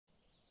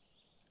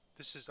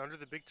This is Under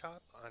the Big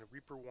Top on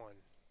Reaper 1.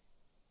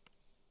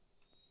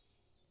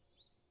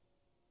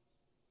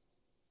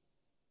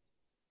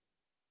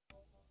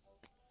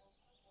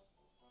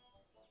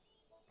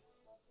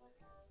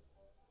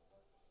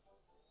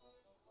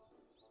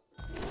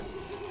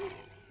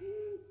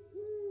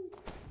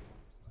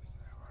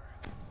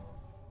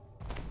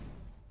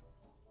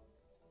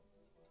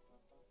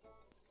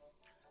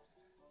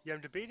 Yeah,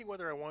 I'm debating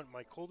whether I want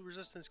my cold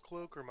resistance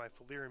cloak or my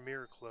Valyrian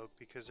mirror cloak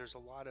because there's a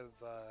lot of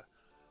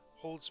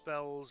hold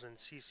spells and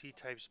CC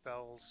type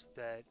spells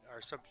that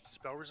are subject to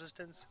spell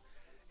resistance.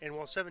 And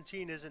while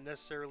 17 isn't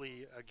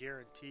necessarily a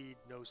guaranteed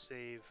no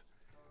save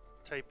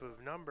type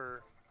of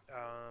number,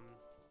 um,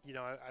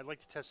 I'd like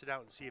to test it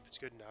out and see if it's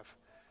good enough.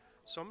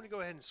 So I'm going to go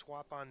ahead and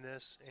swap on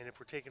this, and if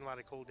we're taking a lot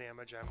of cold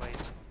damage,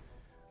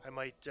 I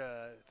might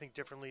think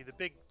differently. The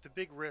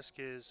big risk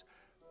is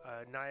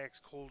Nyack's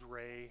Cold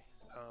Ray,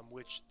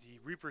 which the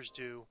Reapers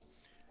do.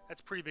 That's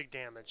pretty big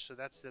damage, so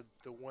that's the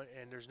one,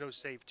 and there's no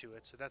save to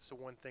it, so that's the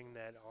one thing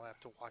that I'll have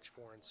to watch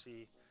for and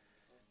see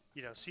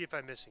if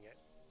I'm missing it.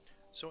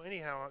 So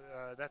anyhow,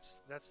 that's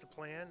the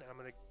plan. I'm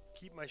gonna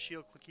keep my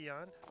shield clicky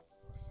on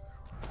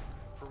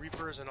for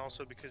Reapers, and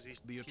also because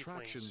these The tieflings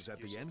attractions at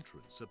use the it.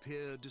 entrance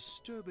appear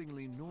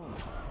disturbingly normal.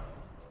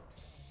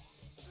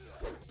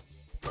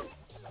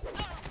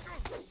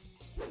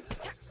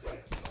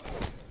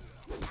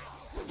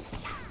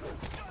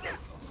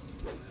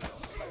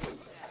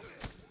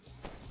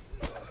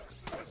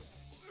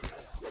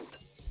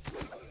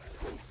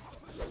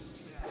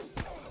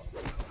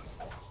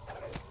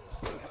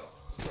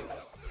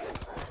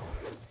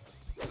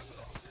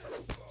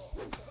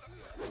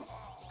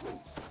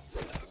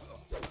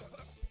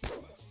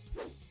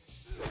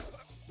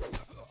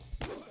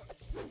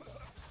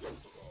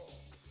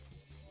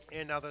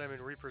 And now that I'm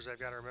in Reapers, I've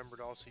got to remember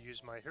to also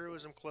use my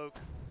Heroism Cloak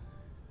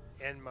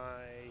and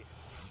my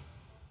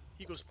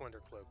Eagle Splendor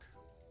Cloak.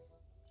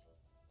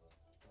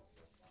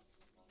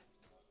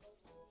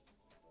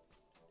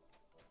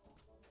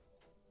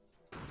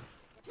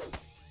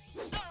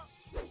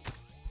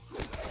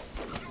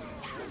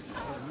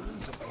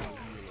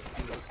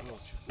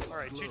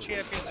 Alright, 2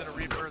 champions and a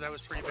Reaper. That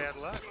was pretty bad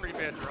luck, pretty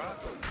bad draw.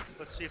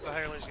 Let's see if the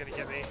Hireling's going to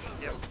get me.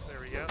 Yep, there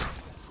we go.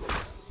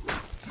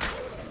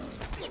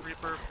 This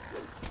Reaper.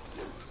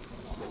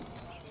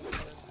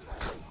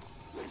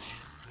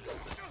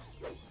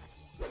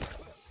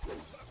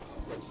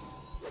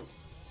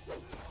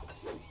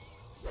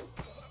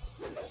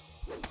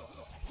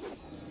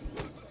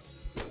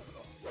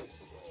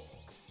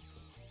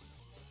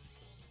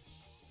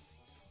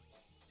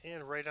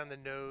 And right on the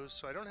nose.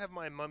 So I don't have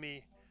my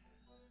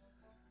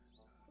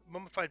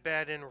mummified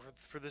bat in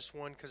for this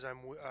one because I'm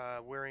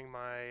wearing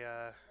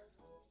my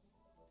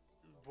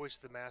Voice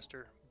of the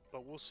Master.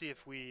 But we'll see if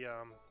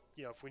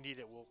if we need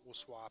it, we'll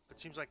swap.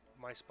 It seems like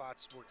my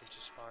spot's working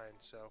just fine.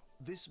 So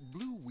This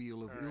blue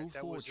wheel of ill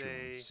that was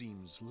fortune a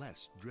seems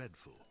less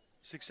dreadful.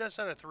 success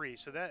on a 3.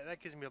 So that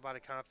gives me a lot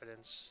of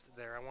confidence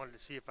there. I wanted to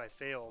see if I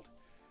failed.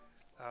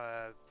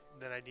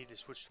 Then I need to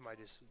switch to my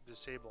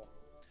disable.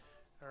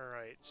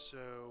 Alright,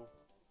 so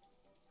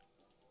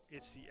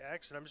it's the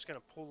X, and I'm just going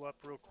to pull up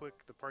real quick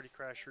the Party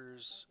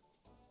Crashers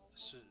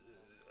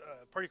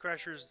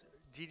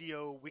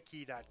DDO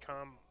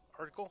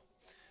article,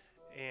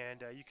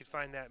 and you can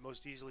find that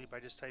most easily by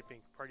just typing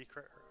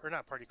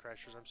not Party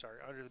Crashers, I'm sorry,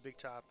 Under the Big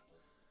Top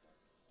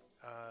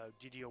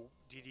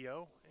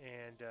DDO,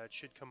 and it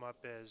should come up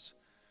as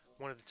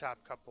one of the top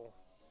couple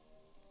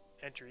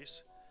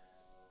entries.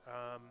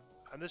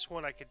 On this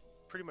one, I could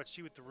pretty much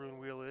see what the rune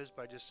wheel is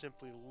by just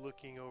simply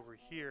looking over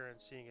here and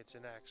seeing it's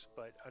an X.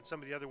 But on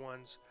some of the other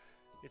ones,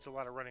 it's a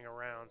lot of running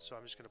around, so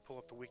I'm just going to pull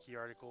up the wiki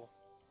article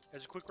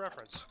as a quick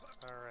reference.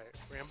 All right,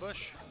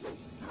 Rambush.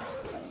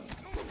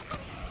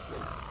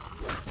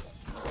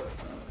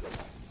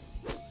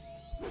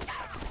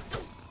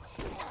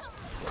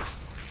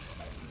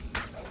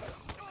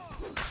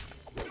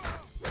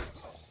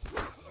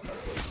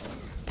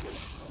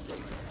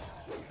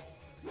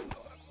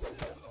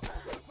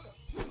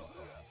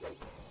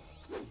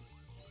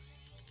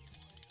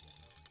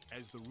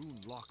 As the rune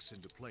locks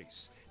into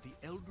place, the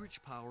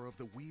eldritch power of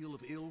the Wheel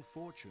of Ill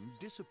Fortune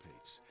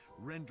dissipates,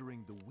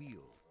 rendering the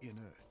wheel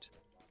inert.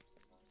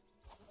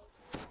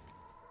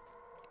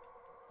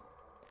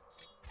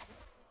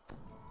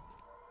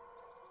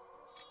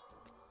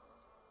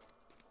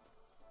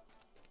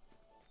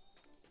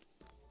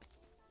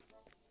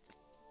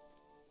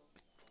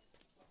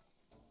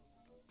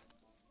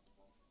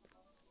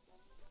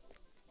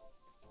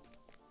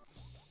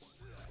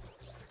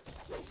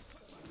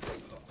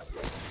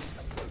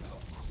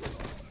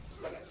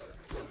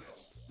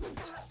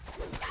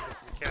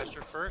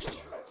 Caster first.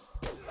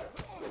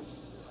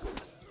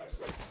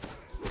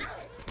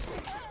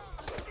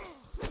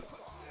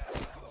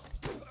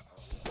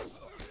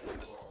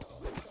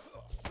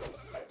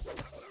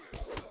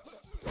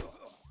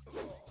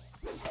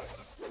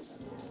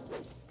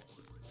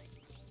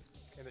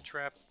 And the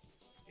trap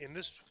in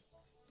this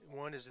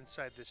one is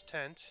inside this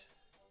tent.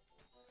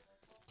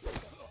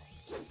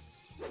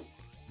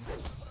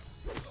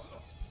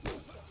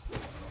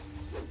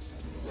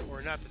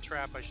 not the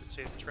trap, I should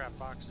say the trap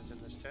boxes in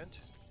this tent.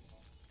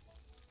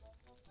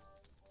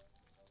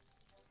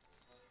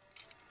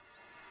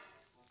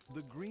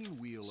 The green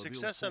wheel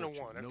Success of on ill a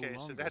fortune 1. no Okay, so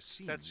longer that's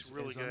seems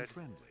really as good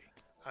unfriendly.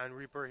 on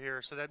Reaper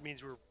here. So that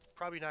means we're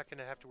probably not going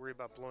to have to worry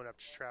about blowing up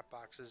trap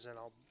boxes, and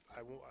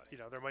I won't, you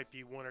know, there might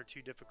be 1 or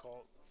 2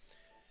 difficult.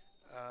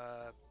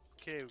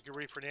 Okay, get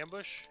ready for an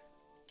ambush.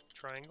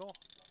 Triangle.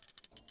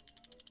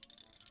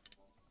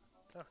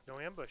 Oh, no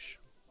ambush.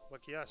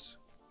 Lucky us.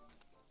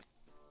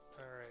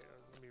 Alright,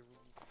 let me,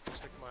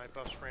 looks like my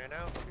buffs ran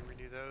out. Let me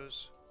renew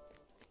those.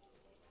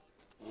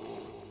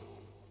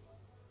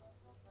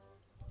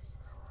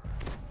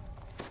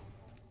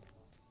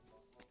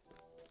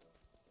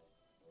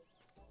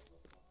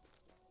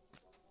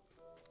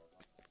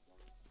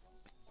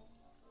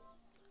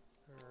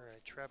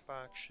 Alright, trap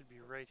box should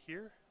be right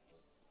here.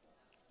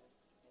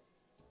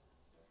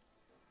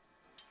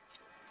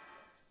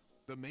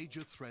 The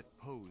major threat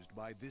posed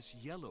by this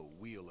yellow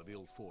wheel of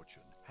ill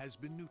fortune has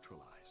been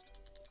neutralized.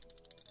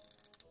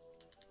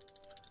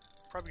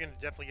 Probably going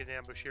to definitely get an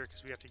ambush here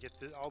because we have to get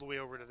all the way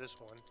over to this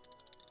one.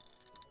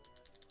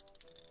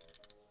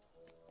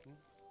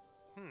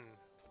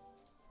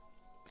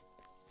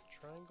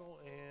 Triangle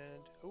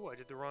and oh, I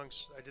did the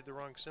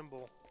wrong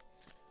symbol.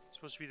 It's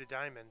supposed to be the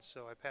diamond,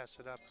 so I passed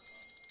it up.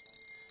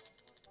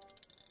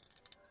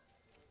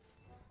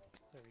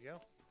 There we go.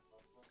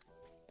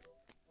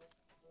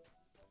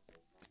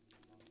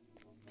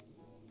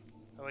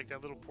 I like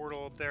that little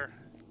portal up there.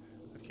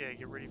 Okay,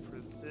 get ready for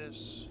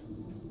this.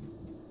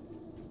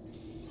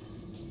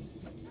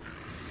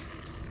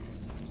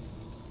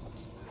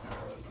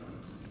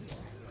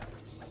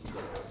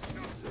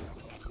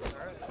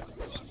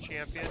 Alright,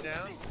 champion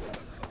down.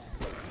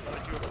 I'm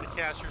going to do it for the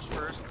casters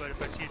first, but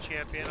if I see a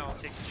champion, I'll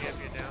take the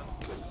champion down.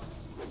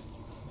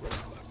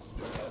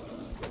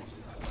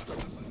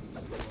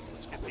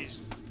 Let's get these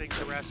things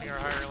harassing our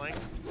hireling.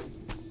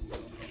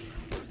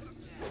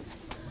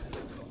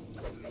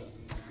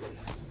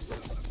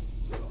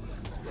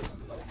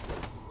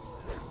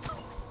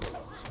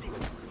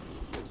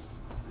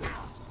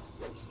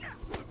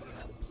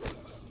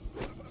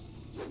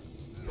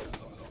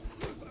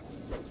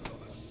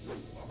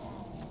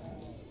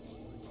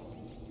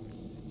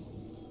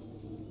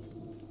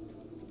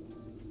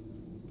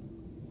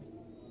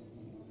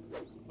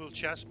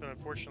 Chest, but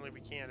unfortunately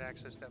we can't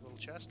access that little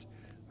chest.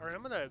 All right,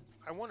 I'm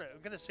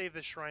gonna save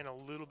this shrine a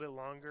little bit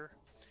longer.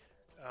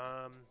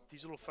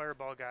 These little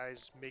fireball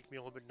guys make me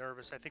a little bit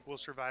nervous. I think we'll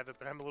survive it,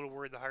 but I'm a little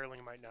worried the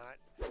hireling might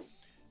not.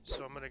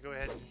 So I'm gonna go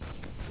ahead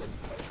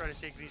and try to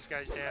take these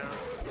guys down.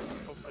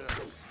 Hope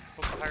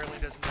the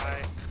hireling doesn't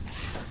die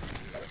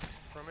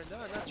from it. No,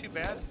 not too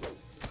bad.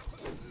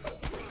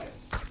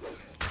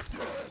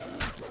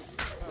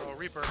 Oh,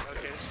 Reaper.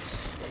 Okay, this is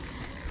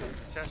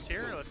test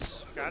here.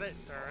 Got it.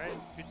 All right,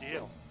 good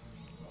deal.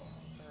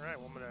 All right,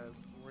 well, I'm gonna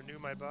renew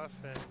my buff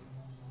and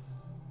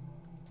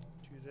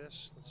do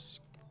this. Let's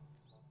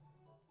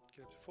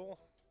get it to full.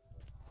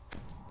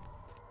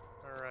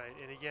 All right,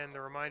 and again,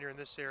 the reminder in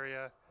this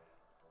area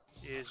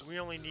is we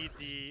only need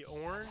the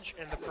orange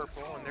and the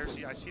purple, and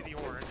I see the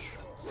orange.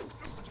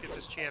 Let's get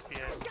this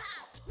champion.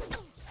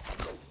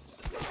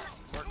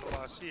 Mark the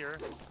loss here.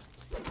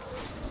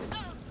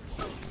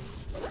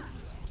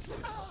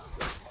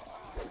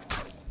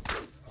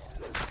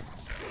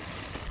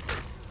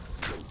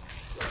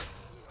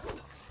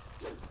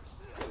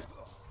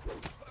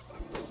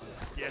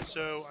 Yeah,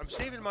 so I'm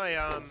saving my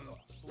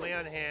lay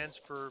on hands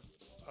for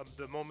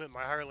the moment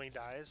my hireling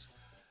dies.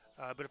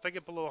 But if I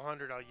get below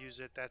 100, I'll use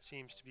it. That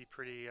seems to be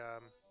pretty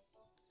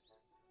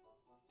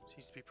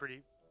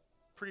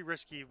pretty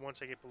risky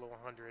once I get below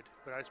 100.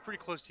 But I was pretty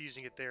close to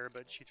using it there,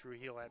 but she threw a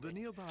heal at me. The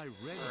nearby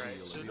red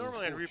Alright, so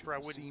normally on Reaper I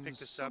wouldn't pick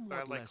this up, but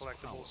I like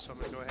collectibles, so I'm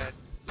going to go ahead.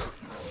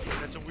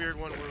 That's a weird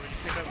one where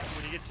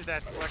when you get to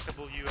that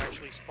collectible, you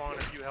actually spawn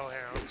a few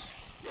hellhounds.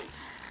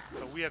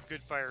 But we have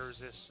good fire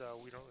resist, so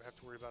we don't have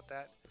to worry about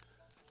that.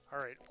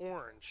 Alright,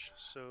 orange.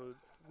 So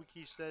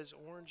Wiki says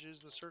orange is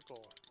the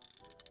circle.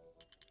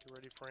 Get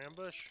ready for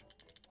ambush.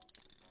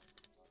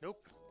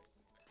 Nope.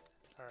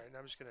 Alright, now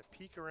I'm just going to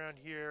peek around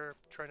here.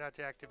 Try not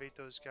to activate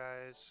those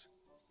guys.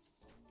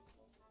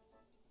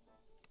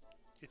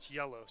 It's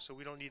yellow, so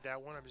we don't need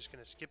that one. I'm just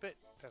going to skip it,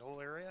 that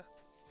whole area.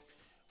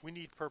 We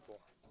need purple.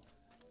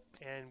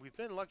 And we've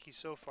been lucky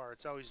so far.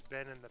 It's always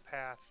been in the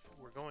path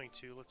we're going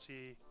to. Let's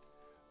see.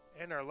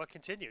 And our luck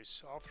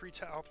continues. All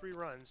three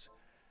runs.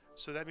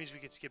 So that means we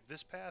could skip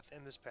this path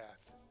and this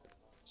path.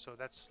 So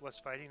that's less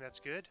fighting.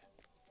 That's good.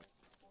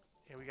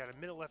 And we got a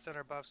minute left on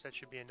our buffs. That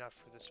should be enough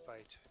for this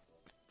fight.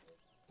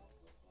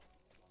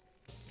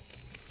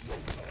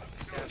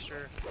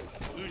 Caster.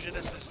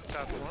 Illusionist is a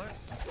tough one.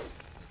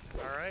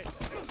 Alright.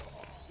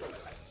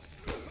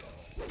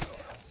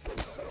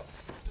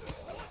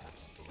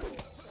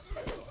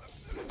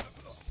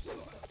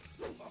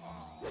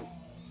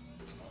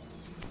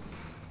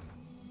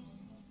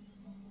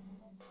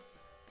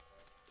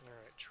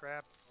 Alright,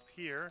 trap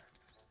here.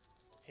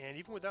 And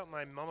even without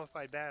my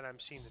mummified bat, I'm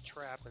seeing the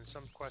trap. In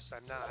some quests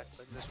I'm not,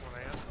 but in this one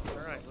I am.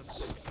 Alright,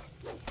 let's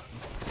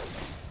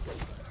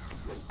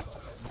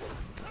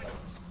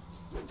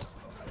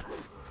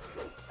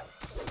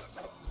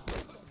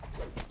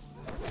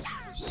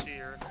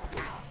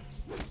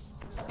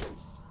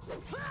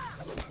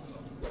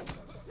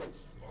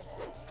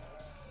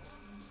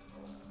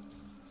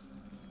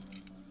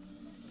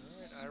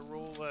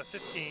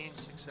 15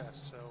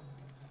 success. So,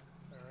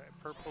 all right,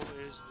 purple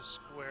is the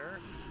square.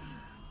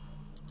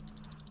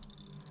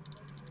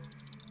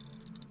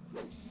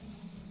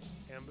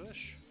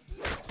 Ambush.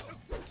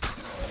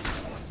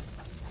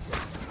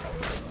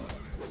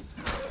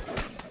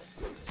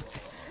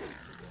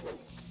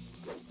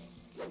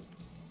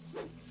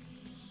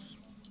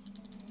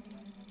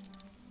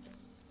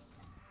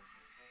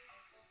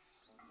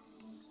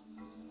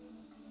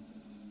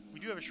 We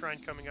do have a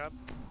shrine coming up.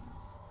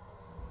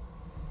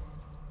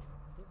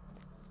 We'll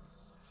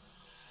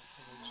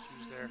just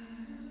use there.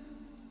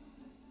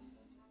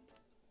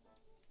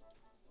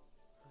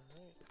 All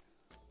right.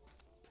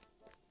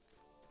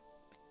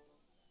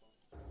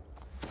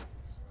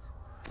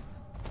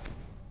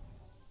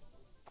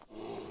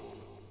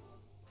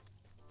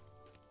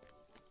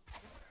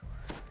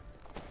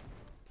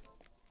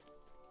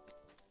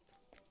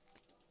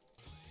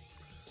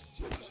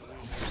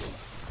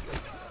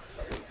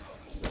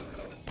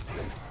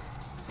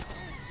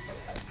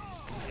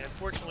 Yeah,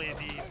 unfortunately,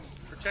 the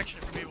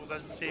protection from evil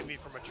doesn't save me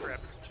from a trip,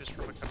 just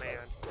from a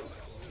command.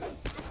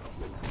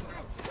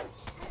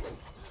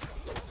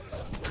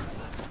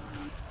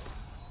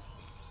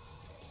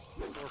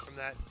 Or from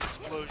that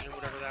explosion,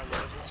 whatever that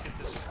was. Let's get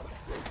this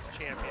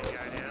champion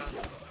guy down.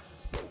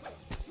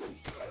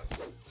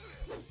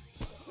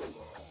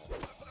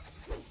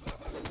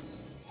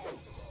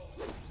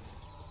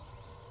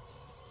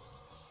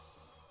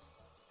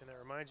 And that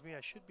reminds me,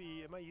 I should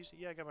be, am I using,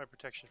 yeah, I got my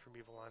protection from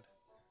evil on.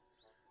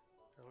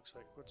 It looks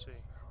like, let's see.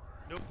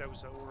 Nope, that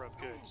was the aura of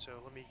good, so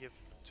let me give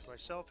to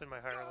myself and my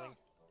hireling.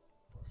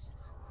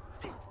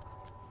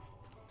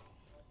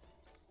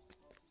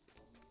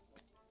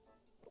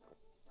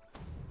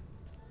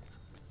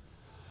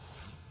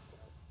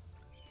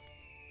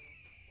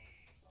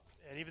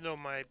 And even though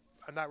I'm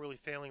not really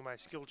failing my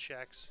skill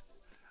checks,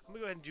 I'm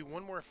gonna go ahead and do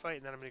one more fight,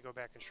 and then I'm gonna go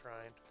back and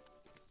shrine.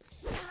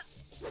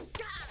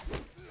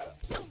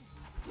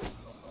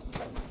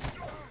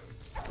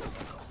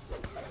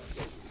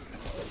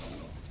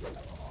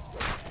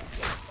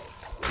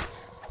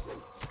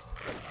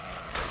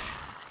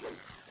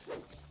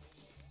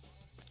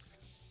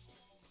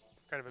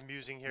 Kind of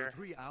amusing here. The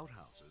 3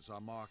 outhouses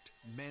are marked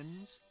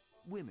men's,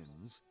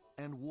 women's,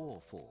 and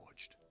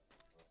warforged.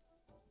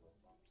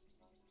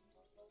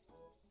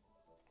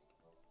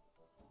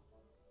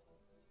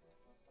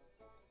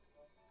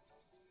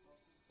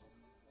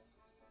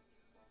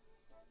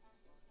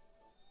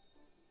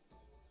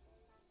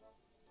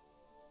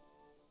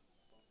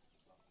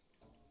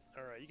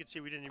 Alright, you can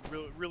see we didn't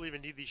really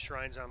even need these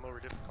shrines on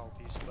lower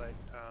difficulties, but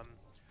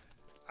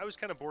I was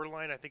kind of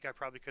borderline. I think I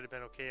probably could have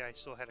been okay. I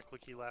still had a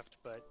clicky left,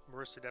 but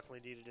Marissa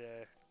definitely needed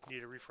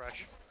a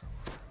refresh.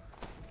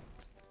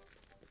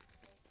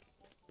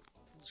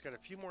 Just got a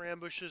few more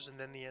ambushes and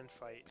then the end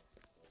fight.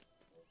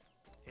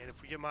 And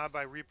if we get mobbed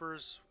by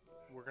Reapers,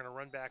 we're going to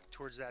run back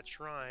towards that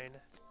shrine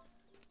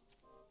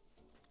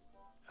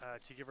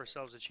to give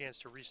ourselves a chance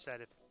to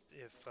reset if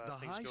the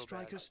things High go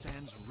Striker bad.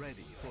 stands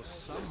ready for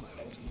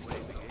someone to play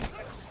the game.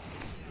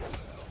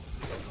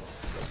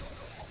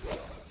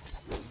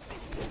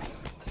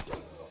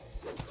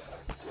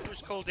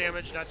 There's cold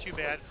damage, not too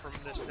bad from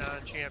this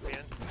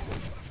non-champion.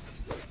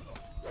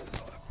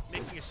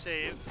 Making a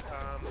save.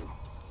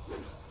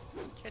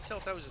 Can't tell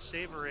if that was a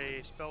save or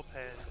a spell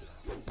pen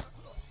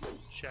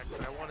check,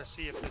 but I want to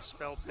see if this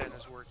spell pen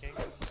is working.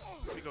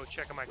 Let me go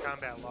check on my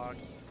combat log.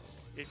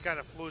 It kind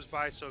of flows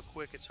by so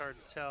quick it's hard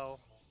to tell.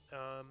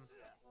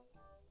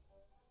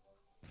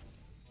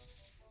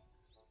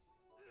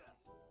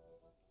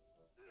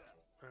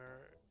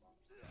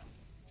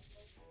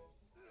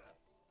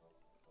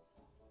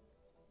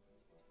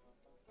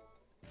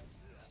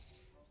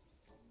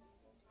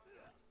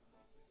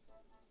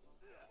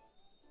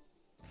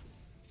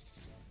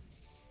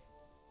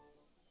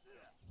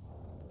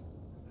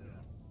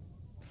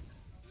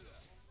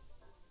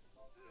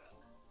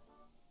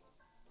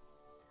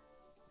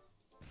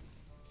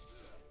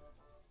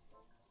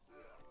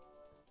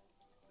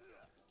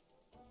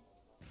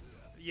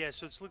 Yeah,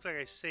 so it looks like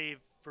I saved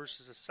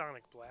versus a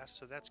Sonic Blast,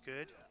 so that's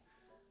good.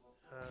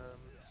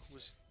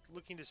 Was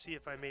looking to see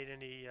if I made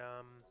any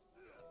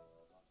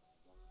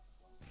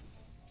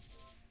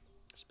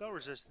spell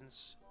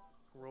resistance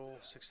roll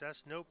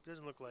success. Nope,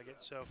 doesn't look like it.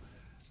 So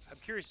I'm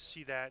curious to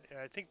see that.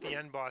 I think the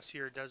end boss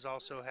here does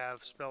also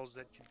have spells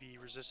that could be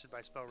resisted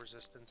by spell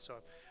resistance. So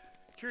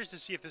I'm curious to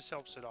see if this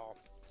helps at all.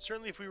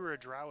 Certainly if we were a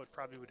drow, it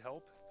probably would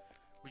help.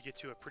 We get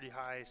to a pretty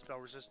high spell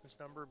resistance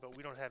number, but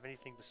we don't have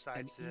anything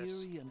besides An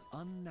this. eerie and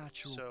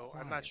unnatural So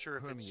quiet I'm not sure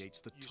if it's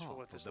permeates the useful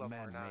top at this of the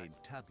level or not.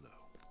 man-made tableau.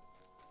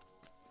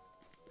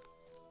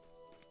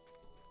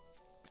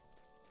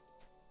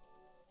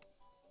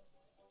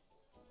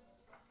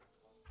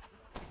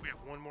 We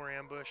have one more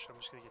ambush. I'm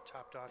just going to get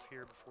topped off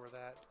here before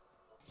that.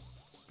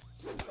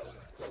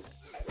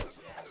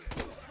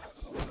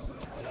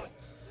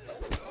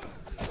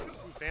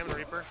 Ooh, Famine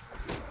Reaper.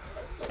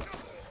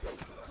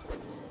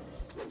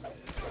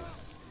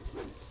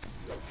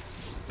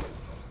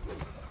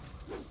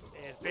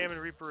 And Famine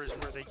Reaper is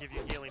where they give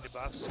you healing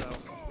debuffs, so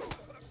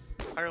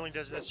Hireling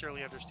doesn't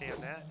necessarily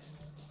understand that.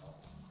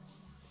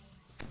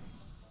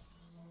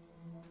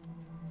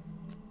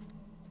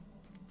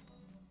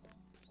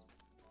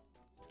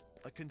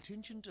 A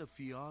contingent of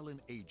Fialan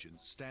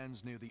agents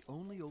stands near the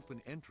only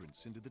open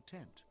entrance into the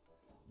tent.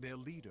 Their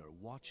leader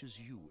watches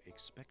you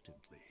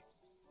expectantly.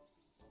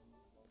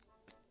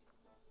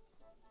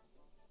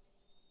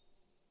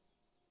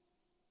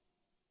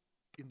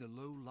 In the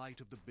low light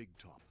of the big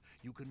top,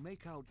 you can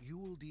make out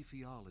Yule de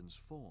Fialan's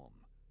form.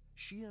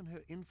 She and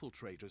her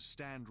infiltrators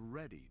stand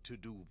ready to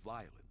do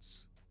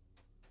violence.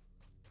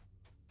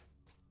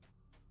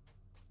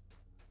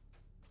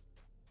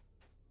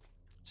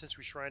 Since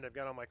we shrined, I've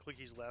got all my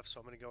clickies left, so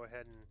I'm going to go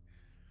ahead and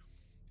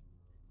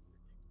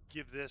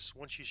give this,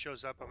 once she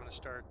shows up, I'm going to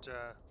start,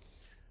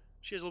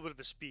 she has a little bit of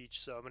a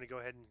speech, so I'm going to go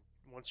ahead and,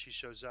 once she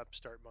shows up,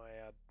 start my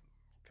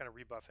kind of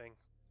rebuffing.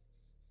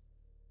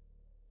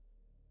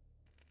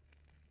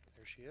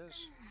 There she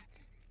is.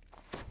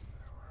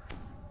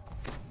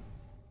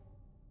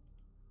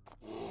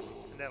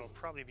 And that'll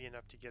probably be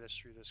enough to get us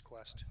through this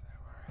quest.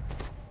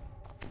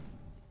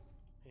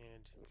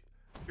 And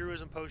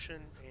Heroism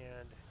Potion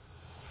and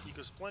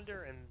Eagle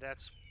Splendor, and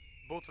that's,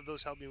 both of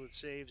those help me with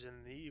saves, and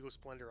the Eagle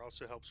Splendor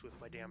also helps with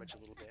my damage a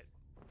little bit.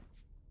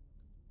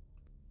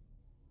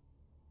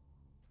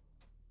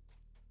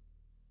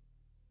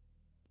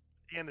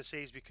 And the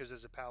saves, because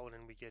as a paladin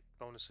we get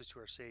bonuses to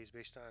our saves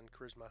based on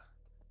charisma.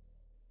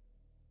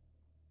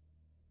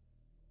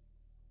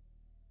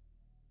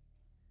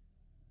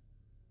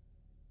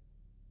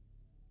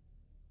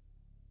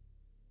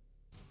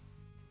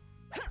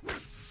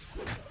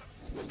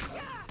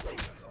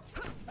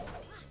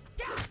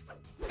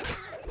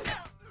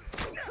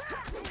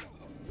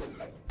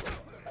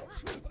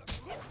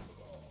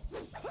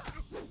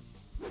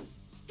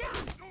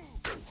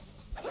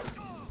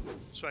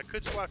 So I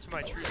could swap to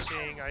my True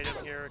Seeing item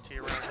here to get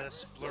around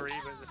this. Blurry,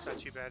 but that's not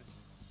too bad.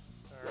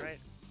 Alright.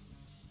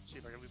 See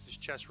if I can loot this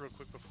chest real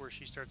quick before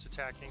she starts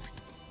attacking.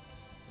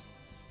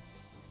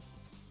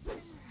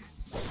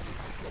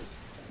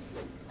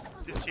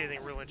 Didn't see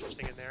anything real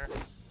interesting in there.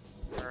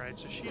 Alright,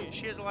 so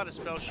she has a lot of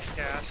spells she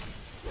casts.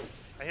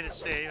 I hit a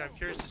save. I'm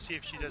curious to see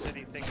if she does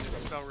anything with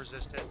spell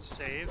resistance.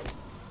 Save.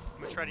 I'm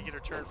going to try to get her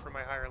turn for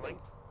my hireling.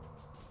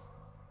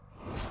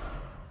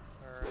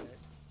 Alright.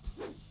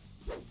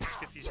 Let's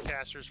get these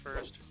casters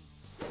first.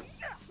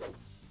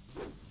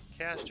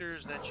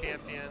 Casters, then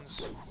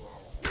champions.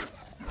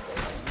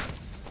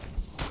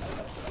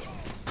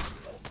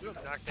 Ooh,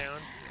 knockdown.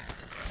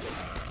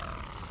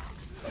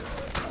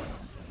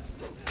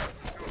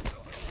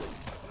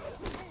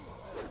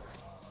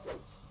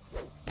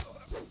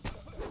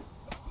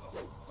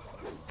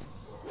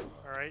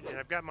 Alright, and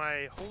I've got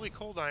my Holy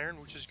Cold Iron,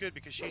 which is good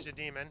because she's a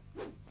demon.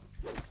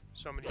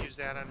 So I'm going to use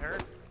that on her.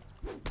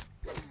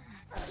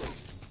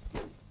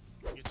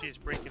 You can see it's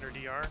breaking her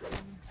DR.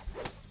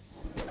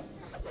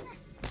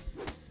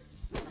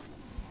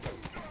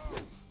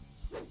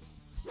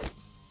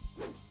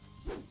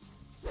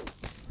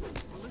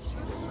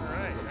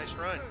 Alright, nice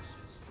run.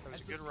 That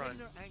was a good run.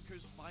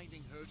 Anchors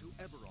binding her to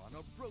Eberron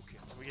are broken.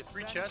 We get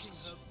 3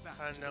 chests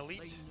on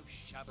Elite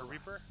or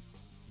Reaper.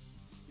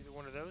 Either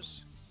one of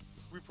those.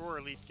 Reaper or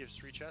Elite gives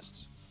 3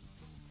 chests.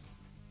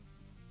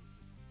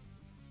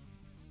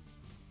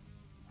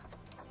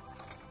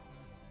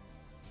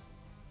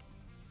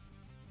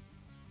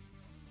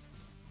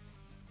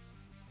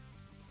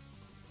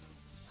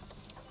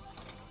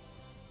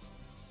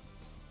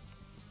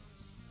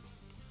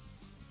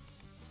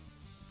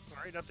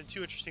 Alright, nothing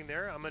too interesting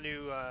there. I'm going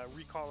to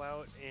recall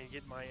out and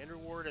get my end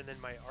reward and then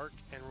my arc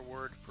end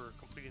reward for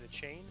completing the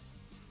chain.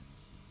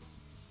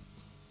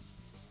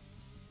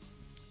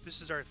 This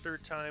is our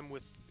 3rd time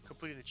with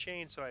completing the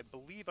chain, so I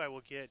believe I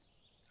will get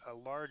a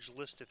large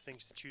list of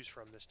things to choose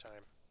from this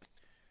time.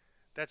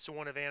 That's the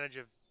one advantage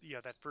of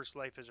that first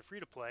life as a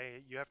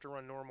free-to-play. You have to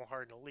run normal,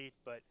 hard, and elite,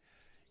 but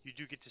you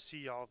do get to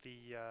see all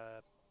the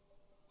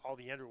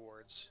end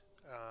rewards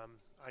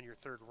on your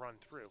 3rd run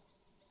through,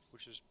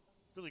 which is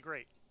really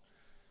great.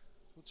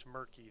 What's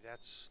murky?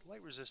 That's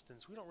light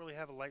resistance. We don't really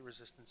have a light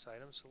resistance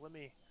item, so let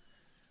me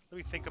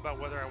think about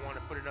whether I want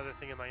to put another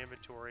thing in my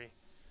inventory.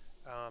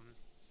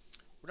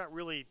 We're not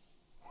really.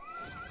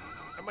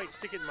 I might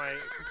stick it in my,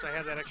 since I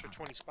have that extra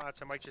 20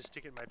 spots, I might just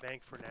stick it in my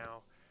bank for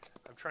now.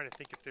 I'm trying to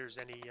think if there's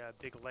any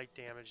big light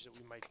damage that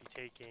we might be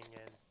taking,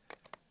 and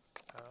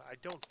I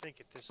don't think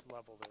at this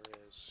level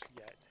there is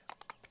yet.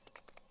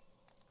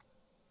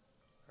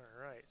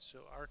 Alright, so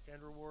Arc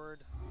End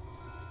Reward.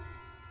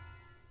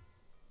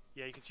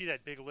 Yeah, you can see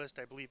that big list.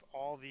 I believe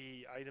all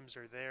the items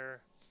are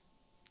there.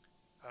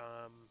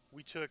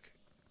 We took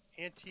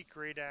Antique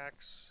Great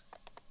Axe,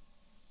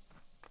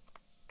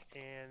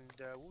 and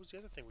what was the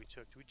other thing we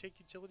took? Did we take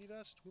Utility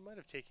Vest? We might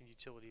have taken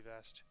Utility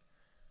Vest.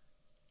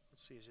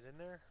 Let's see, is it in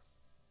there?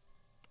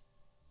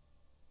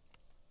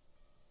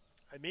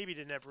 I maybe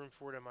didn't have room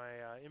for it in my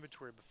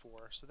inventory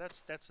before, so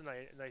that's a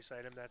nice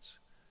item. That's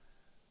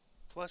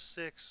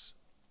 +6,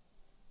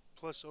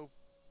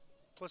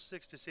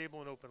 +6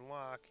 disable and open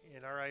lock,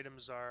 and our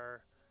items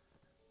are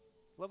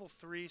Level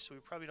 3, so we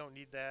probably don't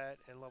need that,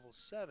 and level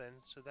 7,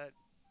 so that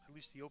at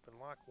least the open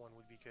lock one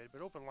would be good,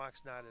 but open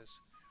lock's not as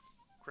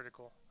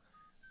critical.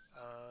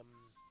 Um,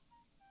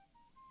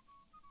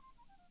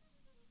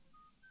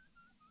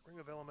 Ring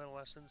of Elemental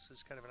Essence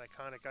is kind of an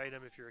iconic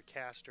item if you're a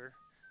caster,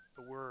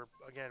 but we're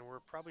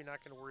probably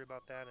not going to worry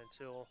about that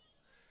until,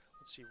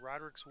 let's see,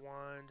 Roderick's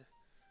Wand,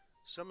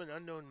 summon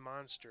unknown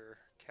monster,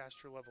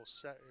 caster level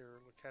set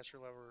or caster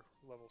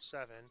level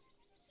 7.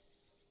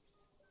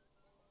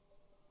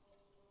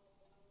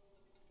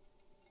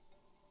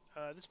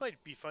 This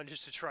might be fun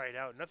just to try it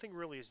out. Nothing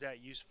really is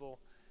that useful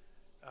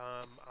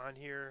on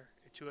here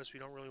to us. We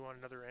don't really want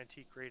another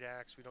antique great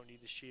axe. We don't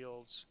need the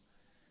shields.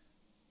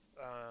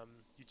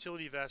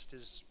 Utility vest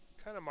is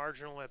kind of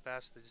marginal at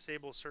best. The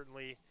disable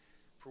certainly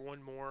for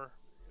one more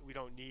we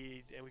don't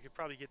need, and we could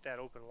probably get that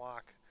open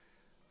lock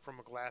from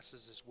a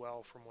glasses as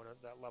well from one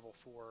of that level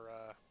 4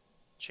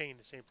 chain,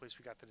 the same place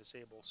we got the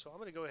disable. So I'm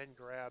going to go ahead and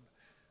grab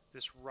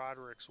this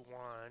Roderick's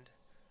wand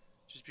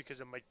just because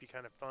it might be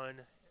kind of fun,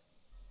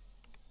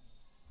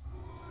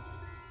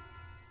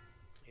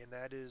 and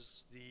that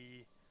is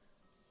the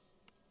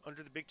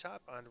under the big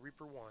top on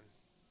Reaper 1.